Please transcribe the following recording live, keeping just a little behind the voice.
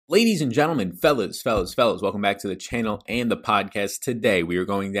Ladies and gentlemen, fellas, welcome back to the channel and the podcast. Today, we are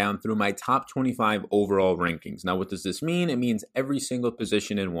going down through my top 25 overall rankings. Now, what does this mean? It means every single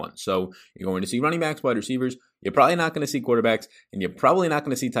position in one. So you're going to see running backs, wide receivers. You're probably not going to see quarterbacks, and you're probably not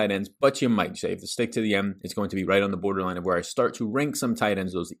going to see tight ends, but you might. So you have to stick to the end. It's going to be right on the borderline of where I start to rank some tight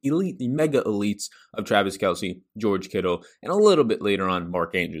ends, those elite, the mega elites of Travis Kelce, George Kittle, and a little bit later on,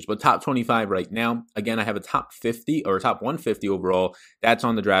 Mark Andrews. But top 25 right now. Again, I have a top 50 or top 150 overall. That's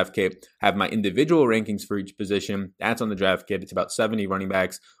on the draft kit. I have my individual rankings for each position. That's on the draft kit. It's about 70 running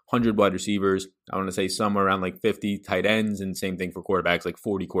backs, 100 wide receivers. I want to say somewhere around like 50 tight ends, and same thing for quarterbacks, like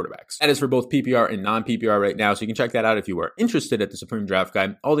 40 quarterbacks. That is for both PPR and non-PPR right now. So you can check that out if you are interested at the Supreme Draft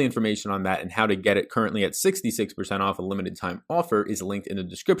Guide. All the information on that and how to get it currently at 66% off a limited time offer is linked in the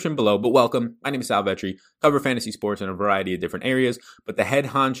description below. But welcome. My name is Sal Vetri. Cover fantasy sports in a variety of different areas. But the head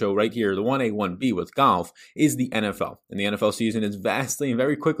honcho right here, the 1A, 1B with golf, is the NFL. And the NFL season is vastly and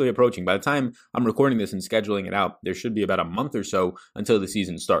very quickly approaching. By the time I'm recording this and scheduling it out, there should be about a month or so until the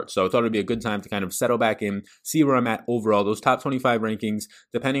season starts. So I thought it would be a good time to kind of settle back in, see where I'm at overall. Those top 25 rankings,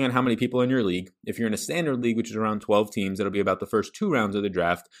 depending on how many people in your league. If you're in a standard league, which is around 12 teams, it'll be about the first 2 rounds of the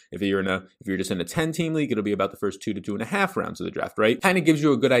draft. If you're just in a 10-team league, it'll be about the first 2 to 2.5 rounds of the draft, right? Kind of gives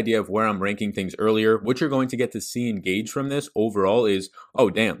you a good idea of where I'm ranking things earlier. What you're going to get to see and gauge from this overall is, oh,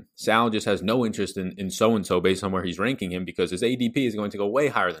 damn, Sal just has no interest in so-and-so based on where he's ranking him because his ADP is going to go way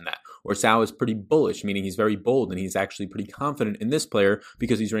higher than that. Or Sal is pretty bullish, meaning he's very bold and he's actually pretty confident in this player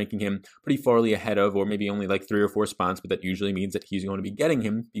because he's ranking him pretty farly ahead of, or maybe only like 3 or 4 spots, but that usually means that he's going to be getting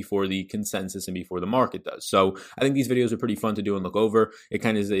him before the consensus and before the market does. So I think these videos are pretty fun to do and look over. It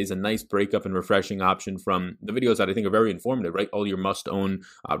kind of is a nice breakup and refreshing option from the videos that I think are very informative, right? All your must-own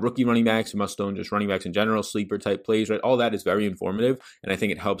rookie running backs, must-own just running backs in general, sleeper type plays, right? All that is very informative, and I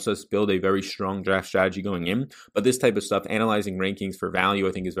think it helps us build a very strong draft strategy going in. But this type of stuff, analyzing rankings for value,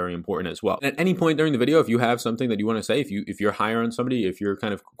 I think is very important as well. And at any point during the video, if you have something that you want to say, if you're higher on somebody, if you're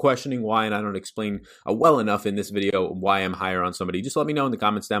kind of questioning why, and I don't explain well enough in this video why I'm higher on somebody, just let me know in the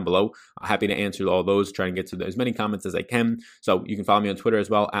comments down below. I'm happy to answer all those, try and get to as many comments as I can. So you can follow me on Twitter as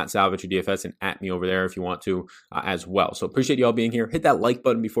well, at SalVetriDFS, and at me over there if you want to as well. So appreciate you all being here. Hit that like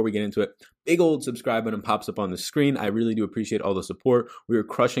button before we get into it. Big old subscribe button pops up on the screen. I really do appreciate all the support. We are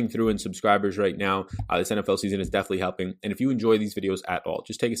crushing through in subscribers right now. This NFL season is definitely helping. And if you enjoy these videos at all,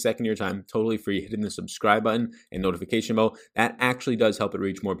 just take a second of your time, totally free, hitting the subscribe button and notification bell. That actually does help it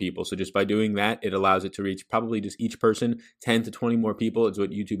reach more people. So just by doing that, it allows it to reach probably just each person, 10 to 20 more people. It's what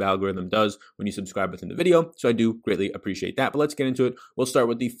YouTube algorithm does when you subscribe within the video. So I do greatly appreciate that. But let's get into it. We'll start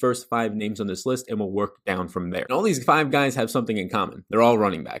with the first 5 names on this list and we'll work down from there. And all these 5 guys have something in common. They're all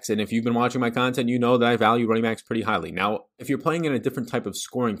running backs. And if you've been watching my content, you know that I value running backs pretty highly. Now, if you're playing in a different type of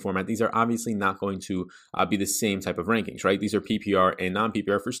scoring format, these are obviously not going to be the same type of rankings, right? These are PPR and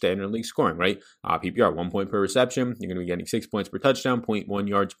non-PPR for standard league scoring, right? PPR, 1 point per reception. You're going to be getting 6 points per touchdown, 0.1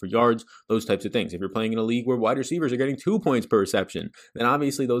 yards per yards, those types of things. If you're playing in a league where wide receivers are getting 2 points per reception, then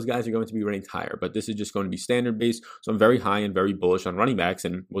obviously those guys are going to be ranked higher. But this is just going to be standard based. So I'm very high and very bullish on running backs.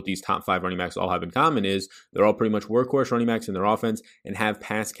 And what these top 5 running backs all have in common is they're all pretty much workhorse running backs in their offense and have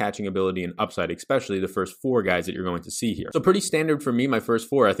pass catching ability and upside, especially the first 4 guys that you're going to see here. So pretty standard for me. My first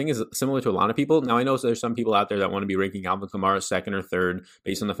 4, I think, is similar to a lot of people. Now, I know there's some people out there that want to be ranking Alvin Kamara second or third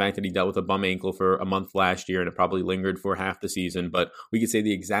based on the fact that he dealt with a bum ankle for a month last year and it probably lingered for half the season. But we could say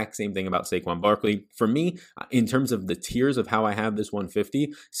the exact same thing about Saquon Barkley. For me, in terms of the tiers of how I have this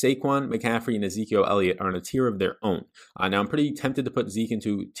 150, Saquon, McCaffrey, and Ezekiel Elliott are in a tier of their own. Now, I'm pretty tempted to put Zeke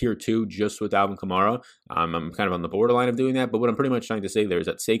into tier 2 just with Alvin Kamara. I'm kind of on the borderline of doing that, but what I'm pretty much trying to say there is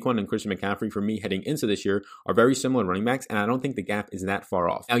that Saquon and Christian McCaffrey, for me, heading into this year, are very similar running backs, and I don't think the gap is that far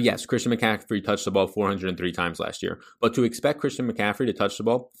off. Now, yes, Christian McCaffrey touched the ball 403 times last year, but to expect Christian McCaffrey to touch the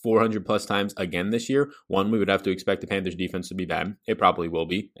ball 400 plus times again this year, one, we would have to expect the Panthers defense to be bad. It probably will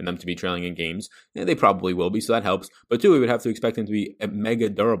be, and them to be trailing in games. And they probably will be, so that helps. But 2, we would have to expect him to be mega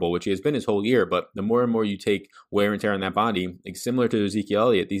durable, which he has been his whole year, but the more and more you take wear and tear on that body, it's similar to Ezekiel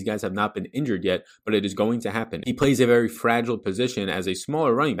Elliott. These guys have not been injured yet, but it is going to happen. He plays a very fragile position as a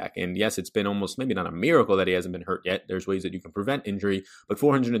smaller running back, and yes, it's been almost maybe not a miracle that he hasn't been hurt yet. There's ways that you can prevent injury, but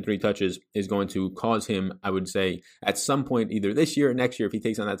 403 touches is going to cause him, I would say, at some point, either this year or next year, if he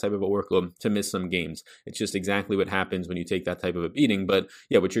takes on that type of a workload, to miss some games. It's just exactly what happens when you take that type of a beating. But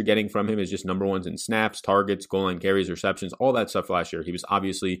yeah, what you're getting from him is just number ones in snaps, targets, goal line carries, receptions, all that stuff last year. He was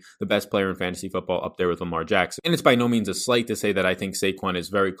obviously the best player in fantasy football up there with Lamar Jackson. And it's by no means a slight to say that I think Saquon is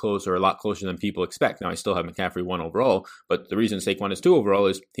very close or a lot closer than people expect. Now, I still have McCaffrey 1 overall, but the reason Saquon is 2 overall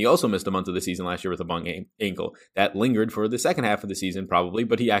is he also missed a month of the season last year with a bung ankle. That lingered for the second half of the season probably,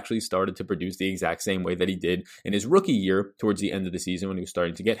 but he actually started to produce the exact same way that he did in his rookie year towards the end of the season when he was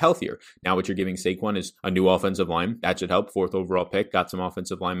starting to get healthier. Now what you're giving Saquon is a new offensive line. That should help. 4th overall pick, got some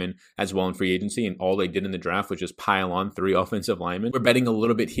offensive linemen as well in free agency, and all they did in the draft was just pile on 3 offensive linemen. We're betting a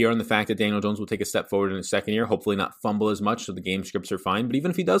little bit here on the fact that Daniel Jones will take a step forward in his second year, hopefully not fumble as much, so the game scripts are fine. But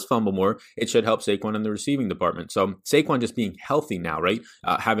even if he does fumble more, it should help Saquon in the receiving department. So Saquon just being healthy now, right?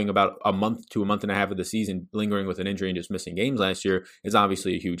 Having about a month to a month and a half of the season lingering with an injury and just missing games last year is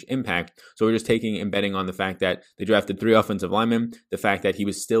obviously a huge impact. So we're just taking and betting on the fact that they drafted 3 offensive linemen, the fact that he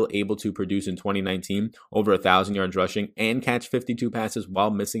was still able to produce in 2019 over 1,000 yards rushing and catch 52 passes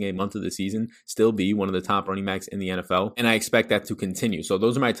while missing a month of the season, still be one of the top running backs in the NFL. And I expect that to continue. So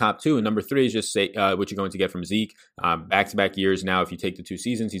those are my top 2. And number 3 is just what you're going to get from Zeke. Back-to-back years now, if you take the 2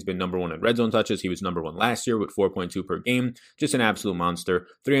 seasons, he's been number 1 in red zone touches. He was number 1 last year with 4.2 per game. Just an absolute monster.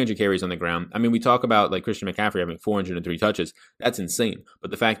 300 carries on the ground. I mean, we talk about like Christian McCaffrey having 403 touches. That's insane.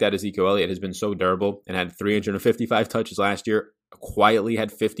 But the fact that Ezekiel Elliott has been so durable and had 355 touches last year, quietly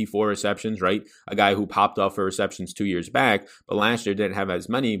had 54 receptions, right? A guy who popped off for receptions 2 years back, but last year didn't have as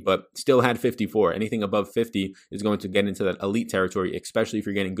many, but still had 54. Anything above 50 is going to get into that elite territory, especially if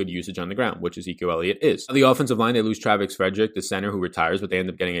you're getting good usage on the ground, which Ezekiel Elliott is. On the offensive line, they lose Travis Frederick, the center who retires, but they end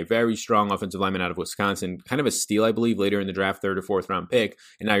up getting a very strong offensive lineman out of Wisconsin, kind of a steal, I believe, later in the draft, 3rd or 4th round pick.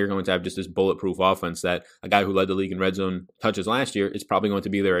 And now you're going to have just this bulletproof offense that a guy who led the league in red zone touches last year is probably going to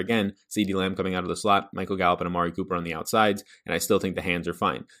be there again. CeeDee Lamb coming out of the slot, Michael Gallup and Amari Cooper on the outsides, and I still think the hands are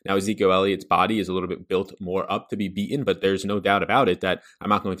fine. Now, Ezekiel Elliott's body is a little bit built more up to be beaten, but there's no doubt about it that I'm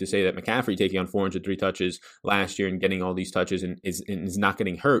not going to say that McCaffrey taking on 403 touches last year and getting all these touches and is not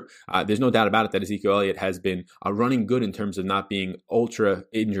getting hurt. There's no doubt about it that Ezekiel Elliott has been running good in terms of not being ultra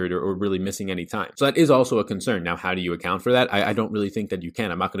injured or really missing any time. So that is also a concern. Now, how do you account for that? I don't really think that you can.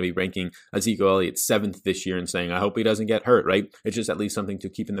 I'm not going to be ranking Ezekiel Elliott 7th this year and saying, I hope he doesn't get hurt, right? It's just at least something to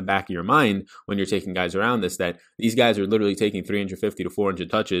keep in the back of your mind when you're taking guys around this, that these guys are literally taking 350 to 400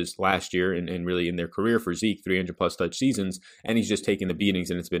 touches last year and really in their career for Zeke, 300 plus touch seasons, and he's just taking the beatings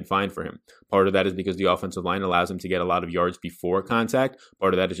and it's been fine for him. Part of that is because the offensive line allows him to get a lot of yards before contact.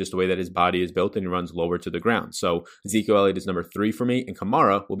 Part of that is just the way that his body is built and he runs lower to the ground. So Ezekiel Elliott is number 3 for me, and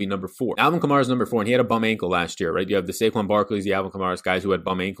Kamara will be number 4. Alvin Kamara is number 4, and he had a bum ankle last year, right? You have the Saquon Barkleys, the Alvin Kamara's guys who had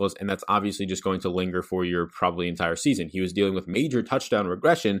bum ankles, and that's obviously just going to linger for your probably entire season. He was dealing with major touchdown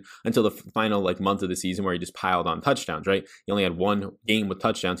regression until the final month of the season where he just piled on touchdowns, right? He only had 1 game with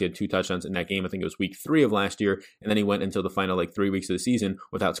touchdowns. He had 2 touchdowns in that game. I think it was week 3 of last year. And then he went until the final 3 weeks of the season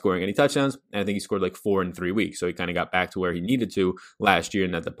without scoring any touchdowns. And I think he scored 4 in 3 weeks. So he kind of got back to where he needed to last year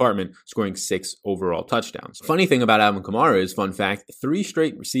in that department, scoring 6 overall touchdowns. Funny thing about Alvin Kamara is, fun fact, 3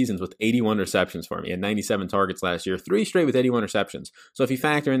 straight seasons with 81 receptions for him. He had 97 targets last year, 3 straight with 81 receptions. So if you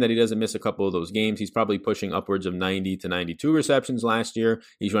factor in that he doesn't miss a couple of those games, he's probably pushing upwards of 90 to 92 receptions last year.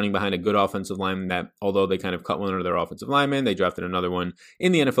 He's running behind a good offensive lineman that, although they kind of cut one of their offensive linemen, they drafted another one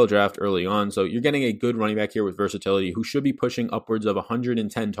in the NFL draft early on. So you're getting a good running back here with versatility who should be pushing upwards of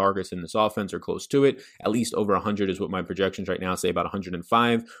 110 targets in this offense or close to it. At least over 100 is what my projections right now say, about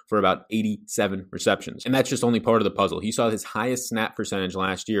 105 for about 87 receptions. And that's just only part of the puzzle. He saw his highest snap percentage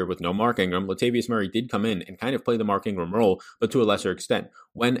last year with no Mark Ingram. Latavius Murray did come in and kind of play the Mark Ingram role, but to a lesser extent.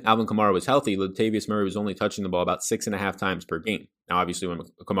 When Alvin Kamara was healthy, Latavius Murray was only touching the ball about 6.5 times per game. Now, obviously, when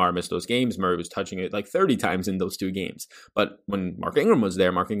Kamara missed those games, Murray was touching it 30 times in those 2 games. But when Mark Ingram was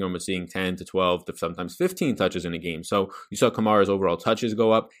there, Mark Ingram was seeing 10 to 12 to sometimes 15 touches in a game. So you saw Kamara's overall touches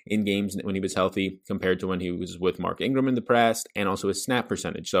go up in games when he was healthy compared to when he was with Mark Ingram in the past, and also his snap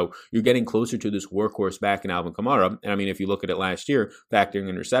percentage. So you're getting closer to this workhorse back in Alvin Kamara. And I mean, if you look at it last year, factoring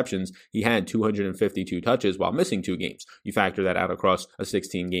in receptions, he had 252 touches while missing 2 games. You factor that out across a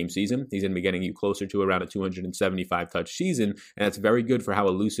 16-game season, he's going to be getting you closer to around a 275 touch season, and that's very good for how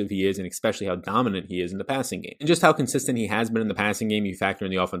elusive he is and especially how dominant he is in the passing game. And just how consistent he has been in the passing game, you factor in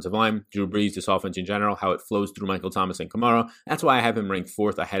the offensive line, Drew Brees, this offense in general, how it flows through Michael Thomas and Kamara. That's why I have him ranked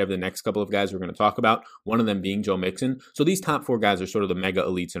 4th ahead of the next couple of guys we're going to talk about, one of them being Joe Mixon. So these top 4 guys are sort of the mega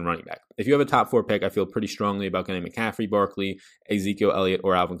elites in running back. If you have a top 4 pick, I feel pretty strongly about getting McCaffrey, Barkley, Ezekiel Elliott,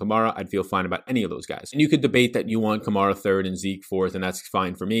 or Alvin Kamara. I'd feel fine about any of those guys. And you could debate that you want Kamara 3rd and Zeke 4th, and that's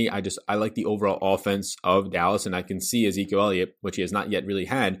fine for me. I like the overall offense of Dallas, and I can see Ezekiel Elliott, which he has not yet really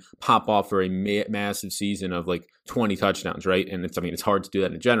had, pop off for a massive season of like 20 touchdowns, right? And it's hard to do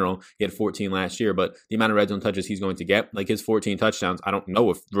that in general. He had 14 last year, but the amount of red zone touches he's going to get, like his 14 touchdowns, I don't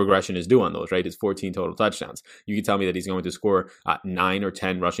know if regression is due on those, right? His 14 total touchdowns. You could tell me that he's going to score 9 or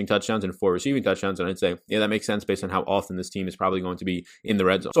 10 rushing touchdowns and 4 receiving touchdowns, and I'd say, yeah, that makes sense based on how often this team is probably going to be in the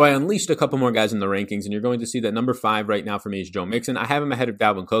red zone. So I unleashed a couple more guys in the rankings, and you're going to see that number 5 right now for me is Joe Mixon. I have him ahead of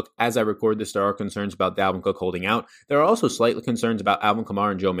Dalvin Cook. As I record this, there are concerns about Dalvin Cook holding out. There are also slight concerns about Alvin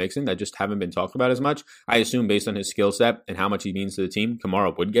Kamara and Joe Mixon that just haven't been talked about as much. I assume based on his skill set and how much he means to the team,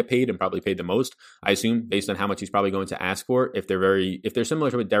 Kamara would get paid and probably paid the most. I assume based on how much he's probably going to ask for, if they're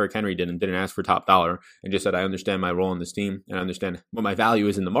similar to what Derrick Henry did and didn't ask for top dollar and just said, I understand my role on this team and I understand what my value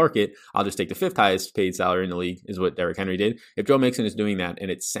is in the market, I'll just take the 5th highest paid salary in the league, is what Derrick Henry did. If Joe Mixon is doing that,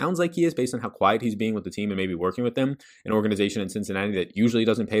 and it sounds like he is based on how quiet he's being with the team and maybe working with them, an organization in Cincinnati that usually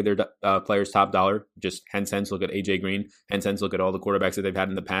doesn't pay their players top dollar, just hence look at AJ Green, hence look at all the quarterbacks that they've had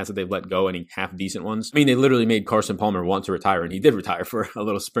in the past that they've let go, any half decent ones. I mean, they literally made Carson Palmer want to retire, and he did retire for a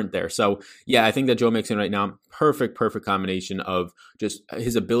little sprint there. So yeah, I think that Joe Mixon right now, perfect combination of just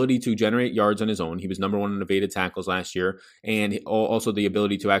his ability to generate yards on his own. He was number 1 in evaded tackles last year, and also the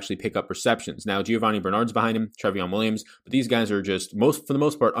ability to actually pick up receptions. Now, Giovanni Bernard's behind him, Trevion Williams, but these guys are just, for the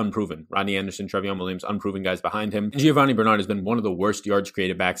most part, unproven. Rodney Anderson, Trevion Williams, unproven guys behind him. And Giovanni Bernard has been one of the worst yards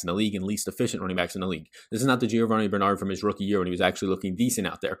created backs in the league and least efficient running backs in the league. This is not the Giovanni Bernard from his rookie year when he was actually looking decent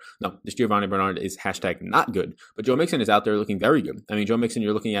out there. No, this Giovanni Bernard is #not good, but Joe Mixon is out there looking very good. I mean, Joe Mixon,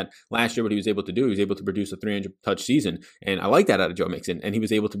 you're looking at last year what he was able to do. He was able to produce a 300-touch season, and I like that out of Joe Mixon. And he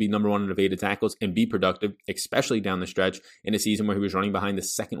was able to be number 1 in evaded tackles and be productive, especially down the stretch in a season where he was running behind the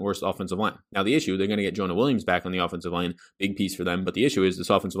 2nd worst offensive line. Now, the issue, they're going to get Jonah Williams back on the offensive line, big piece for them, but the issue is this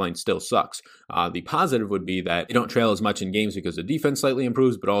offensive line still sucks. The positive would be that they don't trail as much in games because the defense slightly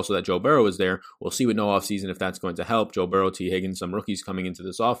improves, but also that Joe Burrow is there. We'll see with no offseason if that's going to help. Joe Burrow, T. Higgins, some rookies coming into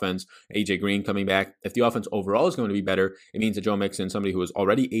this offense, AJ Green coming back. If the offense overall is going to be better, it means that Joe Mixon, somebody who was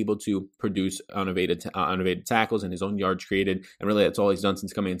already able to produce unevaded tackles and his own yards created, and really that's all he's done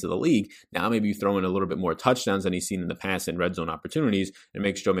since coming into the league. Now maybe you throw in a little bit more touchdowns than he's seen in the past in red zone opportunities, and it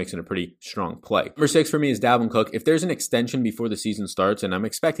makes Joe Mixon a pretty strong play. Number 6 for me is Dalvin Cook. If there's an extension before the season starts, and I'm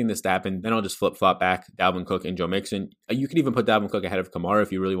expecting this to happen, then I'll just flip-flop back Dalvin Cook and Joe Mixon. You could even put Dalvin Cook ahead of Kamara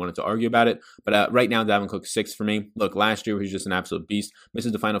if you really wanted to argue about it, but right now Dalvin Cook's 6 for me. Look, last year he was just an absolute beast.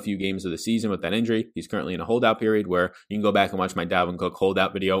 Misses the final few games of the season with that injury. He's currently in a holdout period where you can go back and watch my Dalvin Cook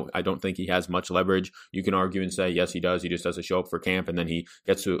holdout video. I don't think he has much leverage. You can argue and say, yes, he does. He just doesn't show up for camp, and then he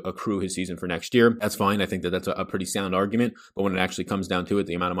gets to accrue his season for next year. That's fine. I think that that's a pretty sound argument, but when it actually comes down to it,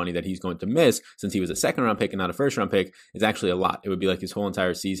 the amount of money that he's going to miss, since he was a 2nd-round pick and not a 1st-round pick, is actually a lot. It would be like his whole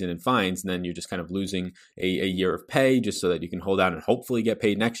entire season in fines, and then you're just kind of losing a year of pay just so that you can hold out and hopefully get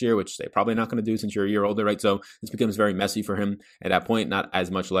paid next year, which they're probably not going to do since you're a year older, right? So this becomes very messy for him at that point. Not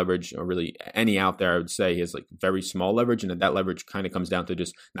as much leverage, or really any out there. I would say he has like very small leverage, and that leverage kind of comes down to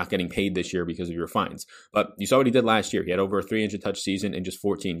just not getting paid this year because of your fines. But you saw what he did last year. He had over a 300-touch season in just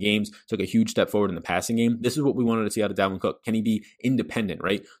 14 games, took a huge step forward in the passing game. This is what we wanted to see out of Dalvin Cook. Can he be independent,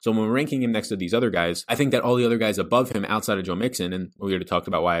 right? So when we're ranking him next to these other guys, I think that all the other guys above him outside of Joe Mixon, and we already talked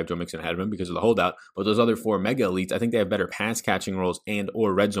about why I have Joe Mixon ahead of him because of the holdout, but those other 4 mega elites, I think they have better pass catching roles and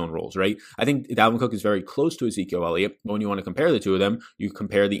or red zone roles, right? I think Dalvin Cook is very close to Ezekiel Elliott, but when you want to compare the two of them, you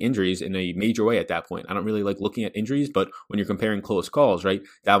compare the injuries in a major way at that point. I don't really like looking at injuries, but when you're comparing close calls, right?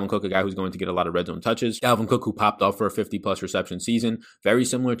 Dalvin Cook, a guy who's going to get a lot of red zone touches. Dalvin Cook, who popped off for a 50-plus reception season, very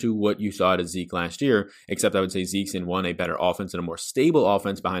similar to what you saw at Zeke last year, except I would say Zeke's in a better offense and a more stable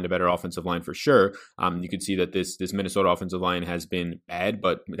offense behind a better offensive line for sure. You could see that this Minnesota offensive line has been bad,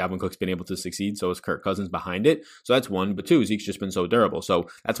 but Dalvin Cook's been able to succeed. So is Kirk Cousins behind it. So that's one. But 2, Zeke's just been so durable. So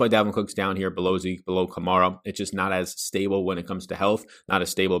that's why Dalvin Cook's down here below Zeke, below Kamara. It's just not as stable when it comes to health, not as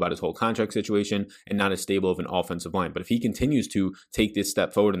stable about his whole contract situation, and not as stable of an offensive line. But if he continues to take this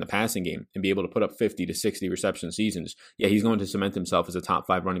step forward in the passing game and be able to put up 50 to 60 reception seasons, yeah, he's going to cement himself as a top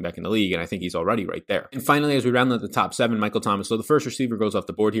 5 running back in the league. And I think he's already right there. And finally, as we round out the top 7, Michael Thomas. So the first receiver goes off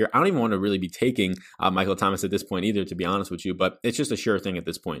the board here. I don't even want to really be taking Michael Thomas at this point either, to be honest with you, but it's just a sure thing at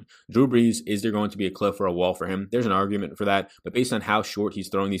this point. Drew Brees, is there going to be a cliff or a wall for him? There's an argument for that, but based on how short he's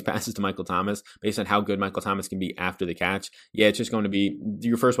throwing these passes to Michael Thomas, based on how good Michael Thomas can be after the catch, yeah, it's just going to be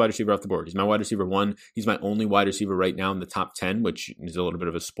your first wide receiver off the board. He's my wide receiver 1. He's my only wide receiver right now in the top 10, which is a little bit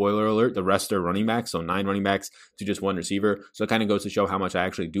of a spoiler alert. The rest are running backs, so 9 running backs to just 1 receiver. So it kind of goes to show how much I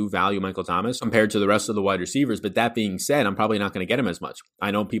actually do value Michael Thomas compared to the rest of the wide receivers. But that being said, I'm probably not going to get him as much.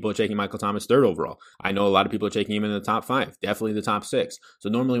 I know people are taking Michael Thomas 3rd overall. I know a lot of people are taking him in the top 5, definitely the top 6. So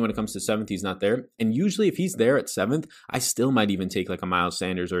normally when it comes to 7th, he's not there. And usually if he's there at 7th, I still might even take like a Miles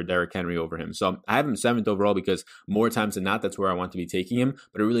Sanders or a Derrick Henry over him. So I have him 7th overall because more times than not, that's where I want to be taking him,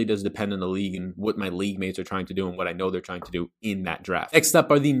 but it really does depend on the league and what my league mates are trying to do and what I know they're trying to do in that draft. Next up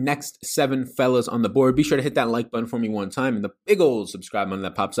are the next 7 fellas on the board. Be sure to hit that like button for me one time and the big old subscribe button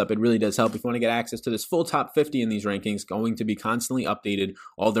that pops up. It really does help if you want to get access to this full top 50 in these rankings, going to be constantly updated.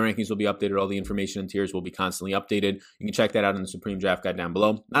 All the rankings will be updated. All the information and tiers will be constantly updated. You can check that out in the Supreme Draft Guide down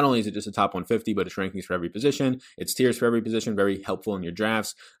below. Not only is it just a top 150, but it's rankings for every position. It's tiers for every position. Very helpful in your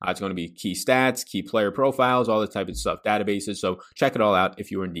drafts. It's going to be key stats, key player profiles, all this type of stuff, databases. So check it all out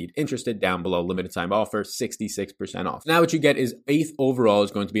if you are indeed interested. Down below, limited time offer, 66% off. Now what you get is 8th overall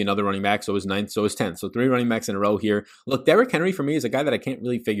is going to be another running back. So is 9th, so is 10th. So 3 running backs in a row here. Look, Derrick Henry for me is a guy that I can't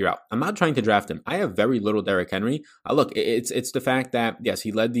really figure out. I'm not trying to draft him. I have very little Derrick Henry. Look, it's the fact that, yes,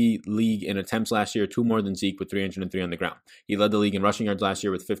 he led the league in attempts last year, 2 more than Zeke with 303 on the ground. He led the league in rushing yards last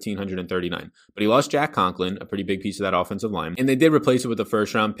year with 1,539. But he lost Jack Conklin, a pretty big piece of that offensive line. And they did replace it with a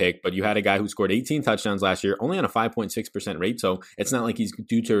first-round pick, but you had a guy who scored 18 touchdowns last year, only on a 5.6% rate, so it's not like he's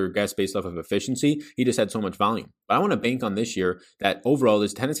due to regress based off of efficiency. He just had so much volume. But I want to bank on this year that overall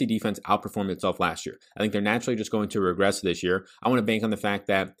this Tennessee defense outperformed itself last year. I think they're naturally just going to regress this year. I want to bank on the fact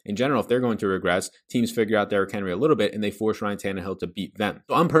that, in general, if they're going to regress, teams figure out Derrick Henry a little bit and they force Ryan Tannehill to beat them.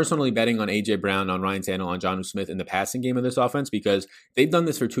 So I'm personally betting on A.J. Brown, on Ryan Tannehill, on Jonnu Smith in the passing game of this offense because they've done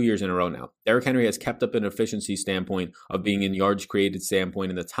this for 2 years in a row now. Derrick Henry has kept up an efficiency standpoint of being in yards created standpoint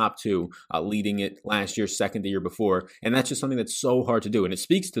in the top 2, leading it last year, second the year before. And that's just something that's so hard to do. And it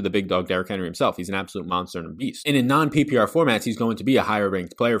speaks to the big dog Derrick Henry himself. He's an absolute monster and a beast. And in non-PPR formats, he's going to be a higher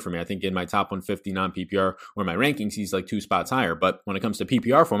ranked player for me. I think in my top 150 non-PPR or my rankings, he's like 2 spots higher. But when it comes to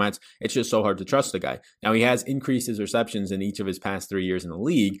PPR formats, it's just so hard to trust the guy. Now, he has increased his receptions in each of his past 3 years in the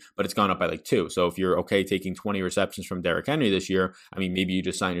league, but it's gone up by like 2. So if you're okay taking 20 receptions from Derrick Henry this year, I mean, maybe you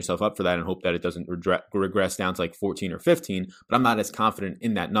just sign yourself up for that and hope that it doesn't regress down to like 14 or 15, but I'm not as confident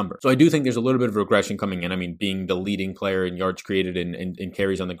in that number. So I do think there's a little bit of regression coming in. I mean, being the leading player in yards created and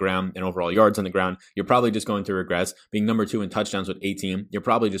carries on the ground and overall yards on the ground, you're probably just going to regress. Being number 2 in touchdowns with 18, you're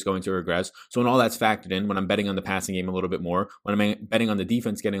probably just going to regress. So when all that's factored in, when I'm betting on the passing game a little bit more, when I'm betting on the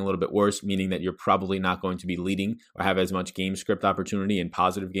defense getting a little bit worse, meaning that you're probably not going to be leading or have as much game script opportunity in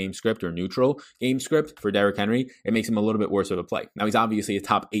positive game script or neutral game script for Derrick Henry, it makes him a little bit worse of a play. Now, he's obviously a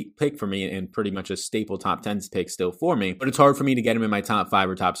top 8 pick for me and pretty much a staple top 10 pick still for me, but it's hard for me to get him in my top 5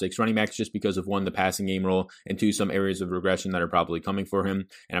 or top 6 running backs just because of 1, the passing game role, and 2, some areas of regression that are probably coming for him,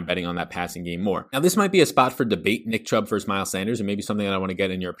 and I'm betting on that passing game more. Now, this might be a spot for debate, Nick Chubb versus Miles Sanders, and maybe something that I want to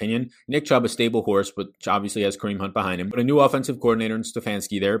get in your opinion. Nick Chubb, a stable horse, which obviously has Kareem Hunt behind him, but a new offensive coordinator in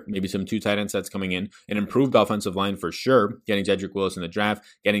Stefanski there, maybe some 2 tight end sets coming in, an improved offensive line for sure, getting Jedrick Willis in the draft,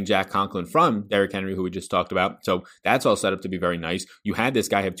 getting Jack Conklin from Derrick Henry, who we just talked about. So that's all set up to be very nice. You had this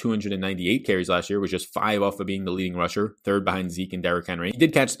guy have 298 carries last year, was just 5 off of being the leading rusher, 3rd behind Zeke and Derrick Henry. He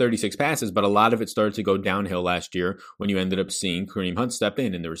did catch 36 passes, but a lot of it started to go downhill last year when you ended up seeing Kareem Hunt step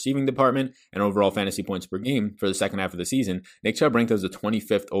in the receiving department and overall fantasy points per game for the second half of the season. Nick Chubb ranked as the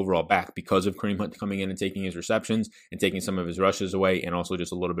 25th overall back because of Kareem Hunt coming in and taking his receptions and taking some of his rushes away and also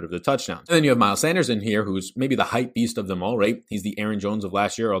just a little bit of the touchdowns. And then you have Miles Sanders in here, who's maybe the hype beast of them all, right? He's the Aaron Jones of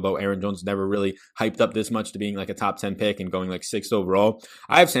last year, although Aaron Jones never really hyped up this much to being like a top 10 pick and going like 6th overall.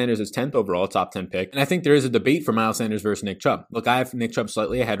 I have Sanders as 10th overall, top 10 pick. And I think there is a debate for Miles Sanders versus Nick Chubb. Look, I have Nick Chubb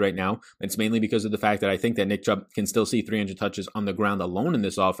slightly ahead right now. It's mainly because of the fact that I think that Nick Chubb can still see 300 touches on the ground alone in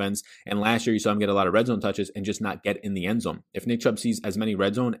this offense. And last year you saw him get a lot of red zone touches and just not get in the end zone. If Nick Chubb sees as many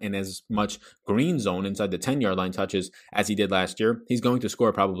red zone and as much green zone inside the 10-yard line touches as he did last year, he's going to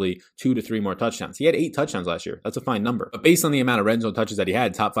score probably 2 to 3 more touchdowns. He had 8 touchdowns last year. That's a fine number. But based on the amount of red zone touches that he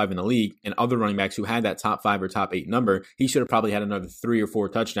had, top 5 in the league, and other running backs who had that top 5 or top 8 number, he should have probably had another 3 or 4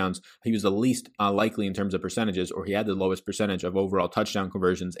 touchdowns. He was the least likely in terms of percentages, or he had the lowest percentage of overall touchdown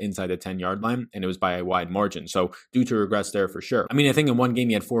conversions inside the 10-yard line, and it was by a wide margin. So due to regress there for sure. I mean, I think in one game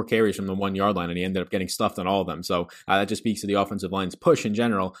he had 4 carries from the 1-yard line, and he ended up getting stuffed on all of them. So that just speaks to the offensive line's push in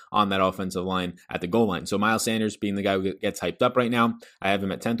general on that offensive line at the goal line. So Miles Sanders being the guy who gets hyped up right now, I have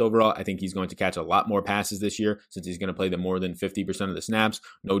him at 10th overall. I think he's going to catch a lot more passes this year since he's going to play the more than 50% of the snaps.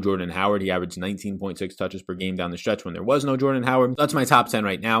 No Jordan Howard. He averaged 19.6 touches per game down the stretch when there was no Jordan Howard. That's my top 10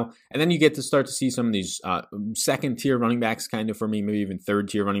 right now. And then you get to start to see some of these second tier running backs kind of for me, maybe even third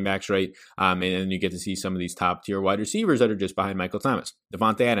tier running backs, right? And then you get to see some of these top tier wide receivers that are just behind Michael Thomas.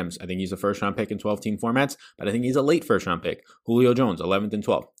 Devontae Adams, I think he's a first round pick in 12-team formats, but I think he's a late first round pick. Julio Jones, 11th and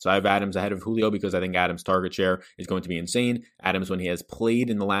 12th. So I have Adams ahead of Julio because I think Adams' target share is going to be insane. Adams, when he has played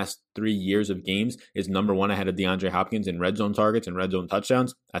in the last 3 years of games, is number 1 ahead of DeAndre Hopkins in red zone targets and red zone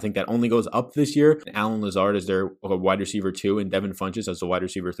touchdowns. I think that only goes up this year. And Allen Lazard is their wide receiver 2 and Devin Funchess as the wide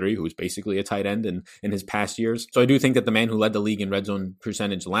receiver 3, who's basically a tight end in his past years. So I do think that the man who led the league in red zone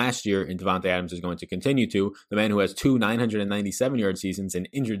percentage last year in Devontae Adams is going to continue continue to. The man who has 2 997-yard seasons and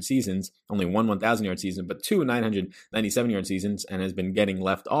injured seasons, only one 1,000-yard season, but 2 997-yard seasons, and has been getting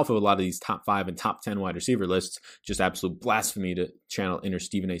left off of a lot of these top 5 and top 10 wide receiver lists. Just absolute blasphemy to channel inner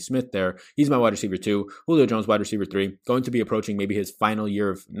Stephen A. Smith there. He's my wide receiver 2. Julio Jones, wide receiver 3, going to be approaching maybe his final year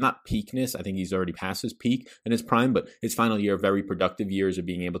of, not peakness, I think he's already past his peak in his prime, but his final year of very productive years of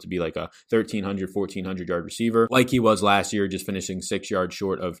being able to be like a 1,300, 1,400-yard receiver, like he was last year, just finishing 6 yards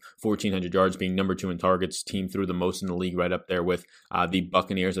short of 1,400 yards, being number 2 in targets, team threw the most in the league, right up there with the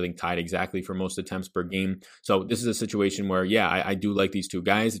Buccaneers, I think tied exactly for most attempts per game. So this is a situation where, yeah, I do like these two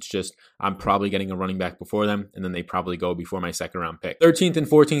guys. It's just I'm probably getting a running back before them, and then they probably go before my second round pick. 13th and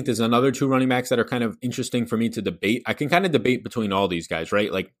 14th is another 2 running backs that are kind of interesting for me to debate. I can kind of debate between all these guys,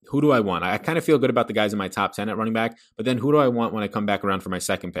 right? Like, who do I want? I kind of feel good about the guys in my top 10 at running back, but then who do I want when I come back around for my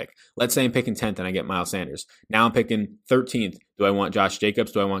second pick? Let's say I'm picking 10th and I get Miles Sanders. Now I'm picking 13th. Do I want Josh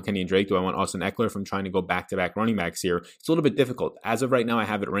Jacobs? Do I want Kenyon Drake? Do I want Austin Eckler? If I'm trying to go back-to-back running backs here, it's a little bit difficult. As of right now, I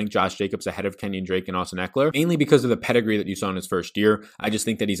have it ranked Josh Jacobs ahead of Kenyon Drake and Austin Eckler, mainly because of the pedigree that you saw in his first year. I just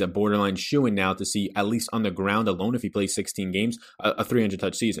think that he's a borderline shoo-in now to see, at least on the ground alone, if he plays 16 games, a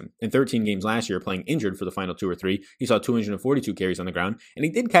 300-touch season. In 13 games last year, playing injured for the final 2 or 3, he saw 242 carries on the ground, and he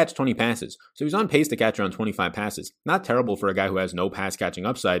did catch 20 passes. So he's on pace to catch around 25 passes. Not terrible for a guy who has no pass-catching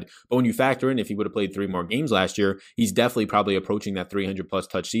upside, but when you factor in if he would have played 3 more games last year, he's definitely probably approaching that 300-plus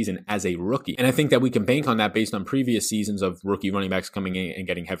touch season as a rookie. And I think that we can bank on that based on previous seasons of rookie running backs coming in and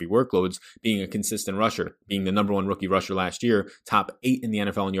getting heavy workloads, being a consistent rusher, being the number 1 rookie rusher last year, top 8 in the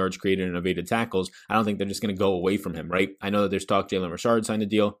NFL in yards created and evaded tackles. I don't think they're just going to go away from him, right? I know that there's talk Jalen Richard signed a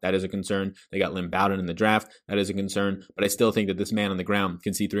deal. That is a concern. They got Lynn Bowden in the draft. That is a concern. But I still think that this man on the ground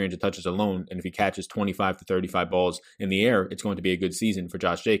can see 300 touches alone. And if he catches 25 to 35 balls in the air, it's going to be a good season for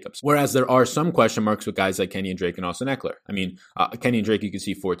Josh Jacobs. Whereas there are some question marks with guys like Kenyon Drake and Austin Eckler. I mean, Kenyon Drake, you can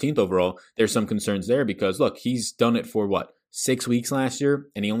see 14th overall. There's some concerns there because, look, he's done it for what? 6 weeks last year,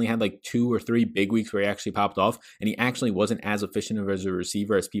 and he only had like 2 or 3 big weeks where he actually popped off, and he actually wasn't as efficient as a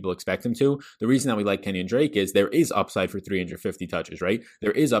receiver as people expect him to. The reason that we like Kenyon Drake is there is upside for 350 touches, right?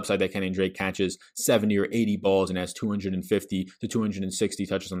 There is upside that Kenyon Drake catches 70 or 80 balls and has 250 to 260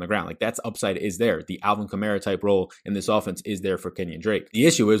 touches on the ground. Like, that's upside is there. The Alvin Kamara type role in this offense is there for Kenyon Drake. The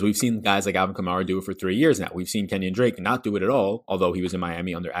issue is we've seen guys like Alvin Kamara do it for 3 years now. We've seen Kenyon Drake not do it at all, although he was in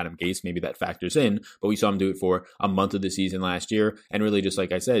Miami under Adam Gase. Maybe that factors in, but we saw him do it for a month of the season last year, and really just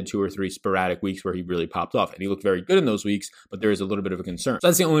like I said, 2 or 3 sporadic weeks where he really popped off, and he looked very good in those weeks, but there is a little bit of a concern. So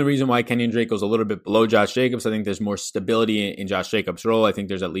that's the only reason why Kenyon Drake goes a little bit below Josh Jacobs. I think there's more stability in Josh Jacobs' role. I think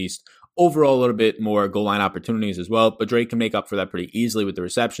there's at least overall a little bit more goal line opportunities as well, but Drake can make up for that pretty easily with the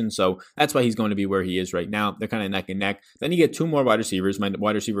reception, so that's why he's going to be where he is right now. They're kind of neck and neck. Then you get 2 more wide receivers. My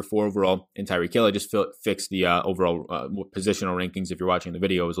wide receiver 4 overall in Tyreek Hill. I just fixed the overall positional rankings. If you're watching the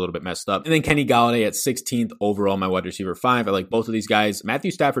video, it was a little bit messed up. And then Kenny Golladay at 16th overall, my wide receiver 5. I like both of these guys.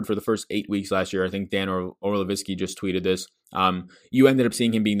 Matthew Stafford for the first 8 weeks last year. I think Dan Orlovsky just tweeted this. You ended up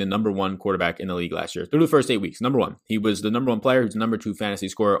seeing him being the number 1 quarterback in the league last year. Through the first 8 weeks, number 1. He was the number 1 player. He's the number 2 fantasy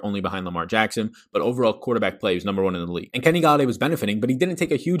scorer, only behind Lamar Jackson. But overall quarterback play, he was number 1 in the league. And Kenny Golladay was benefiting, but he didn't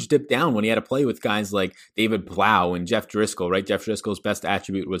take a huge dip down when he had to play with guys like David Blau and Jeff Driscoll, right? Jeff Driscoll's best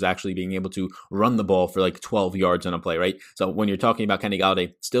attribute was actually being able to run the ball for like 12 yards on a play, right? So when you're talking about Kenny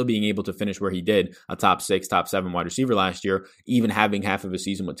Golladay still being able to finish where he did, a top 6, top 7 wide receiver last year, even having half of a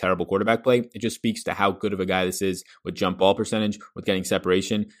season with terrible quarterback play, it just speaks to how good of a guy this is with jump ball percentage, with getting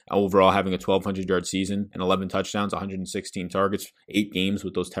separation, overall having a 1,200-yard season and 11 touchdowns, 116 targets, 8 games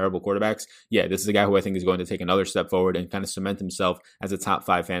with those terrible quarterbacks. Yeah, this is a guy who I think is going to take another step forward and kind of cement himself as a top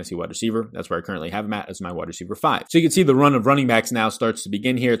 5 fantasy wide receiver. That's where I currently have him at as my wide receiver 5. So you can see the run of running backs now starts to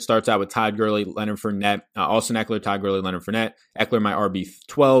begin here. It starts out with Todd Gurley, Leonard Fournette, Austin Eckler, Todd Gurley, Leonard Fournette. Eckler, my RB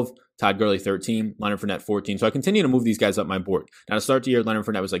 12. Todd Gurley 13, Leonard Fournette 14. So I continue to move these guys up my board. Now to start the year, Leonard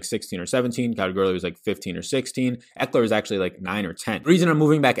Fournette was like 16 or 17. Todd Gurley was like 15 or 16. Eckler is actually like 9 or 10. The reason I'm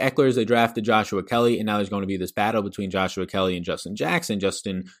moving back Eckler is they drafted Joshua Kelly, and now there's going to be this battle between Joshua Kelly and Justin Jackson.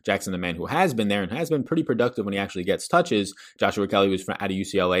 Justin Jackson, the man who has been there and has been pretty productive when he actually gets touches. Joshua Kelly was out of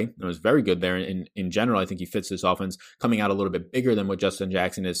UCLA and was very good there. In general, I think he fits this offense, coming out a little bit bigger than what Justin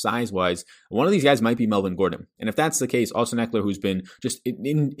Jackson is size-wise. One of these guys might be Melvin Gordon. And if that's the case, Austin Eckler, who's been just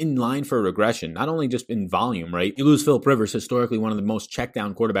in line for a regression, not only just in volume, right? You lose Philip Rivers, historically one of the most check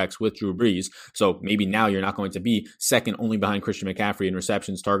down quarterbacks with Drew Brees. So maybe now you're not going to be second only behind Christian McCaffrey in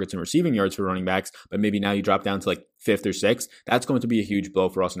receptions, targets, and receiving yards for running backs, but maybe now you drop down to like 5th or 6th. That's going to be a huge blow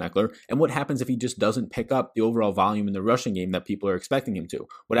for Austin Eckler. And what happens if he just doesn't pick up the overall volume in the rushing game that people are expecting him to?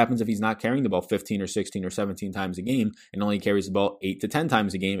 What happens if he's not carrying the ball 15 or 16 or 17 times a game and only carries the ball 8 to 10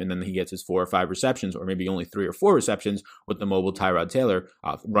 times a game, and then he gets his 4 or 5 receptions, or maybe only 3 or 4 receptions with the mobile Tyrod Taylor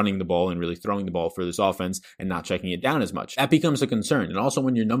running the ball and really throwing the ball for this offense and not checking it down as much. That becomes a concern. And also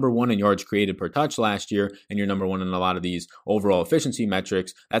when you're number one in yards created per touch last year and you're number one in a lot of these overall efficiency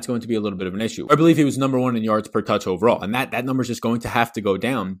metrics, that's going to be a little bit of an issue. I believe he was number one in yards per touch overall. And that number is just going to have to go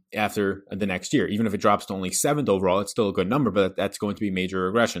down after the next year. Even if it drops to only 7th overall, it's still a good number, but that's going to be major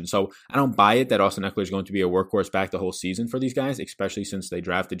regression. So I don't buy it that Austin Ekeler is going to be a workhorse back the whole season for these guys, especially since they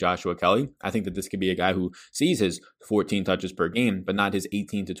drafted Joshua Kelly. I think that this could be a guy who sees his 14 touches per game, but not his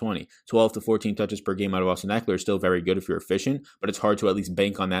 18 to 20. 12 to 14 touches per game out of Austin Ekeler is still very good if you're efficient, but it's hard to at least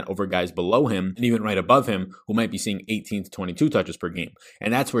bank on that over guys below him and even right above him who might be seeing 18 to 22 touches per game.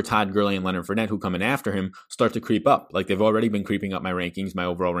 And that's where Todd Gurley and Leonard Fournette, who come in after him, start to creep up. Like they've already been creeping up my rankings, my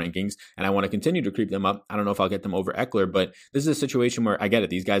overall rankings, and I want to continue to creep them up. I don't know if I'll get them over Ekeler, but this is a situation where I get it.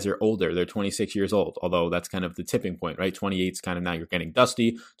 These guys are older. They're 26 years old, although that's kind of the tipping point, right? 28 is kind of now you're getting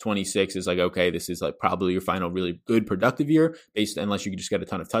dusty. 26 is like, okay, this is like probably your final really good productive year unless you can just get a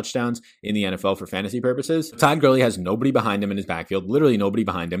ton of touchdowns in the NFL for fantasy purposes. Todd Gurley has nobody behind him in his backfield, literally nobody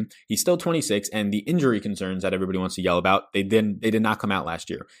behind him. He's still 26, and the injury concerns that everybody wants to yell about, they did not come out last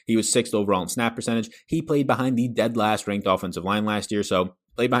year. He was 6th overall in snap percentage. He played behind the dead last ranked offensive line last year, so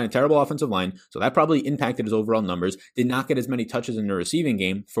played behind a terrible offensive line, so that probably impacted his overall numbers. Did not get as many touches in the receiving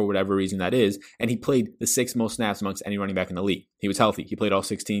game for whatever reason that is, and he played the 6th most snaps amongst any running back in the league. He was healthy. He played all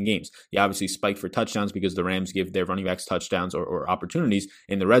 16 games. He obviously spiked for touchdowns because the Rams give their running backs touchdowns or opportunities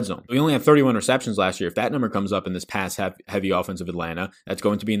in the red zone. We only had 31 receptions last year. If that number comes up in this pass-heavy offense of Atlanta, that's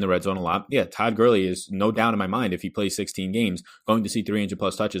going to be in the red zone a lot. Yeah, Todd Gurley is no doubt in my mind, if he plays 16 games, going to see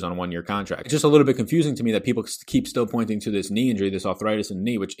 300-plus touches on a one-year contract. It's just a little bit confusing to me that people keep still pointing to this knee injury, this arthritis in the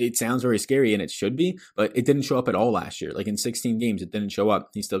knee, which it sounds very scary, and it should be, but it didn't show up at all last year. Like in 16 games, it didn't show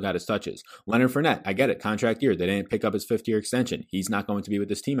up. He still got his touches. Leonard Fournette, I get it, contract year. They didn't pick up his 5th-year extension. He's not going to be with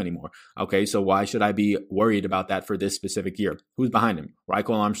this team anymore. Okay, so why should I be worried about that for this specific year? Who's behind him?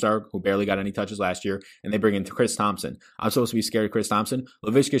 Ryquell Armstrong, who barely got any touches last year, and they bring in Chris Thompson. I'm supposed to be scared of Chris Thompson.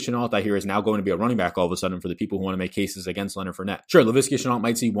 Laviska Shenault, I hear, is now going to be a running back all of a sudden for the people who want to make cases against Leonard Fournette. Sure, Laviska Shenault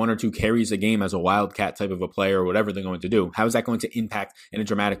might see 1 or 2 carries a game as a wildcat type of a player or whatever they're going to do. How is that going to impact in a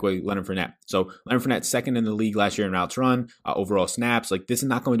dramatic way Leonard Fournette? So Leonard Fournette, 2nd in the league last year in routes run, overall snaps. Like this is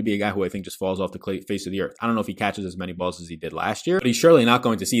not going to be a guy who I think just falls off the face of the earth. I don't know if he catches as many balls as he did last year, but he's surely not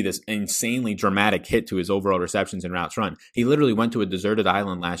going to see this insanely dramatic hit to his overall receptions and routes run. He literally went to a deserted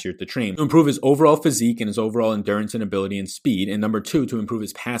island last year to train to improve his overall physique and his overall endurance and ability and speed, and number 2, to improve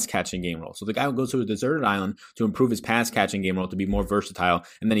his pass catching game role. So the guy who goes to a deserted island to improve his pass catching game role to be more versatile,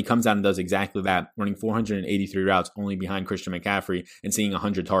 and then he comes out and does exactly that, running 483 routes only behind Christian McCaffrey and seeing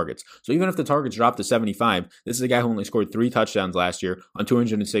 100 targets. So even if the targets drop to 75, this is a guy who only scored 3 touchdowns last year on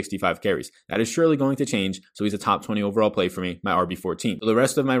 265 carries. That is surely going to change, so he's a top 20 overall play for me, my RB14. So the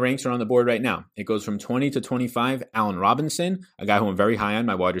rest of my ranks are on the board right now. It goes from 20 to 25, Allen Robinson, a guy who I'm very high on,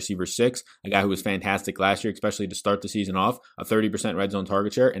 my wide receiver 6, a guy who was fantastic last year, especially to start the season off, a 30% red zone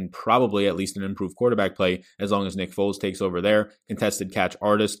target share, and probably at least an improved quarterback play as long as Nick Foles takes over there. Contested catch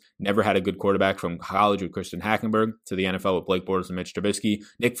artist, never had a good quarterback from college with Christian Hackenberg to the NFL with Blake Bortles and Mitch Trubisky.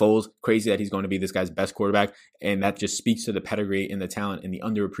 Nick Foles, crazy that he's going to be this guy's best quarterback, and that just speaks to the pedigree and the talent and the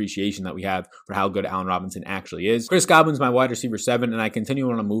underappreciation that we have for how good Allen Robinson actually is. Chris Godwin's my wide receiver 7, and I continue to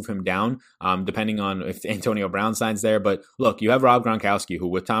want to move him down depending on if Antonio Brown signs there. But look, you have Rob Gronkowski, who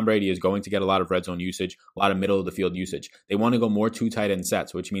with Tom Brady is going to get a lot of red zone usage, a lot of middle of the field usage. They want to go more 2 tight end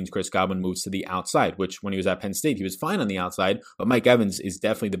sets, which means Chris Godwin moves to the outside, which when he was at Penn State, he was fine on the outside, but Mike Evans is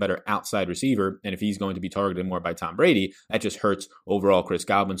definitely the better outside receiver. And if he's going to be targeted more by Tom Brady, that just hurts overall Chris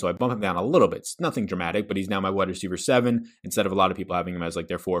Godwin. So I bump him down a little bit. It's nothing dramatic, but he's now my wide receiver 7 instead of a lot of people having him as like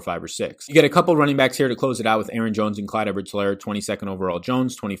their 4 or 5 or 6. You get a couple running backs here to close it out with Aaron Jones and Clyde Edwards-Helaire, 22nd overall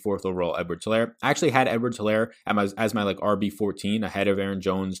Jones, 24th overall Edwards-Helaire. I actually had Edwards-Helaire as my like RB14 ahead of Aaron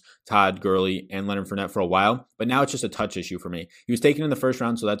Jones, Todd Gurley, and Leonard Fournette for a while, but now it's just a touch issue for me. He was taken in the first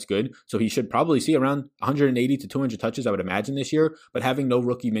round, so that's good. So he should probably see around 180 to 200 touches, I would imagine, this year, but having no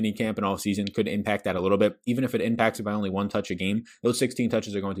rookie minicamp and all season could impact that a little bit. Even if it impacts it by only 1 touch a game, those 16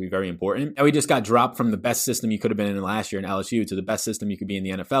 touches are going to be very important. And we just got dropped from the best system you could have been in last year in LSU to the best system you could be in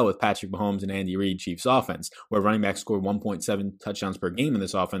the NFL with Patrick Mahomes and Andy Reid Chiefs offense, where running backs score 1.7 touchdowns per game in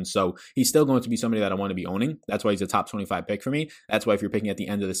this offense. So he's still going to be somebody that I want to be owning. That's why he's a top 25 pick for me. That's why if you're picking at the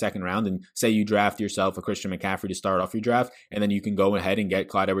end of the second round and say you draft yourself a Christian McCaffrey to start off your draft, and then you can go ahead and get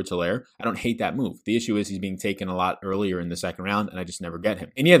Clyde Edwards-Helaire, I don't hate that move. The issue is he's being taken a lot earlier in the second round, and I just never get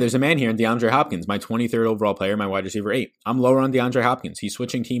him. And yeah, there's a man here in DeAndre Hopkins, my 23rd overall player, my wide receiver 8. I'm lower on DeAndre DeAndre Hopkins, he's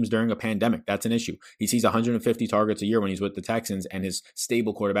switching teams during a pandemic. That's an issue. He sees 150 targets a year when he's with the Texans and his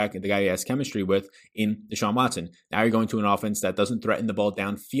stable quarterback, the guy he has chemistry with, in Deshaun Watson. Now you're going to an offense that doesn't threaten the ball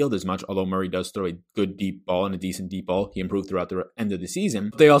downfield as much, although Murray does throw a good deep ball and a decent deep ball. He improved throughout the end of the season.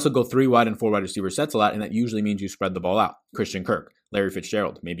 But they also go 3 wide and 4 wide receiver sets a lot, and that usually means you spread the ball out. Christian Kirk, Larry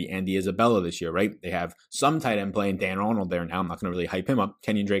Fitzgerald, maybe Andy Isabella this year, right? They have some tight end playing Dan Arnold there now. I'm not going to really hype him up.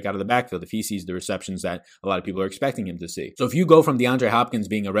 Kenyon Drake out of the backfield if he sees the receptions that a lot of people are expecting him to see. So if you go from DeAndre Hopkins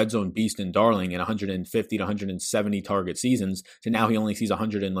being a red zone beast and darling in 150 to 170 target seasons to now he only sees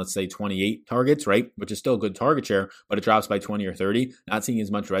 100 and let's say 28 targets, right? Which is still good target share, but it drops by 20 or 30, not seeing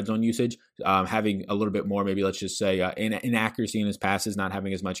as much red zone usage, having a little bit more, maybe let's just say inaccuracy in his passes, not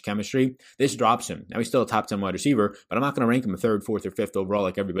having as much chemistry. This drops him. Now he's still a top 10 wide receiver, but I'm not going to rank him a 3rd, 4th, or 5th overall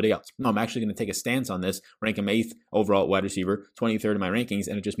like everybody else. No, I'm actually going to take a stance on this, rank him 8th overall wide receiver, 23rd in my rankings,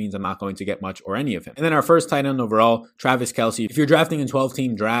 and it just means I'm not going to get much or any of him. And then our first tight end overall, Travis Kelce. If you're drafting in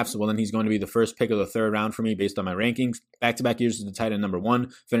 12-team drafts, well, then he's going to be the first pick of the 3rd round for me based on my rankings. Back-to-back years as the tight end number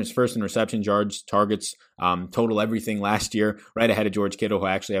 1, finished first in reception yards, targets, total everything last year, right ahead of George Kittle, who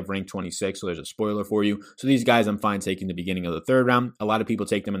I actually have ranked 26, so there's a spoiler for you. So these guys I'm fine taking the beginning of the 3rd round. A lot of people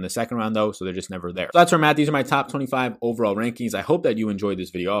take them in the 2nd round, though, so they're just never there. So that's where I'm at. These are my top 25 overall rankings. I hope that you enjoyed this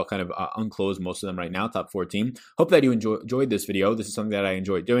video. I'll kind of unclose most of them right now, top 14. Hope that you enjoyed this video. This is something that I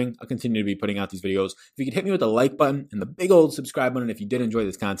enjoy doing. I'll continue to be putting out these videos. If you could hit me with the like button and the big old subscribe button if you did enjoy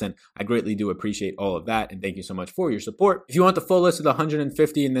this content, I greatly do appreciate all of that, and thank you so much for your support. If you want the full list of the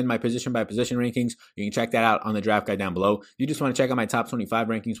 150 and then my position by position rankings, you can check that out on the draft guide down below. If you just want to check out my top 25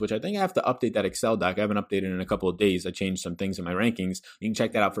 rankings, which I think I have to update that Excel doc. I haven't updated in a couple of days. I changed some things in my rankings. You can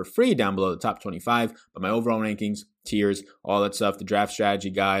check that out for free down below, the top 25, but my overall rankings, tiers, all that stuff, the draft strategy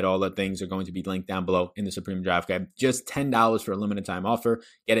guide, all that things are going to be linked down below in the Supreme Draft Guide. Just $10 for a limited time offer.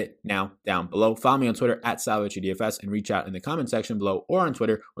 Get it now down below. Follow me on Twitter at SalvageDFS and reach out in the comment section below or on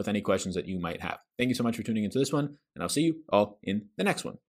Twitter with any questions that you might have. Thank you so much for tuning into this one, and I'll see you all in the next one.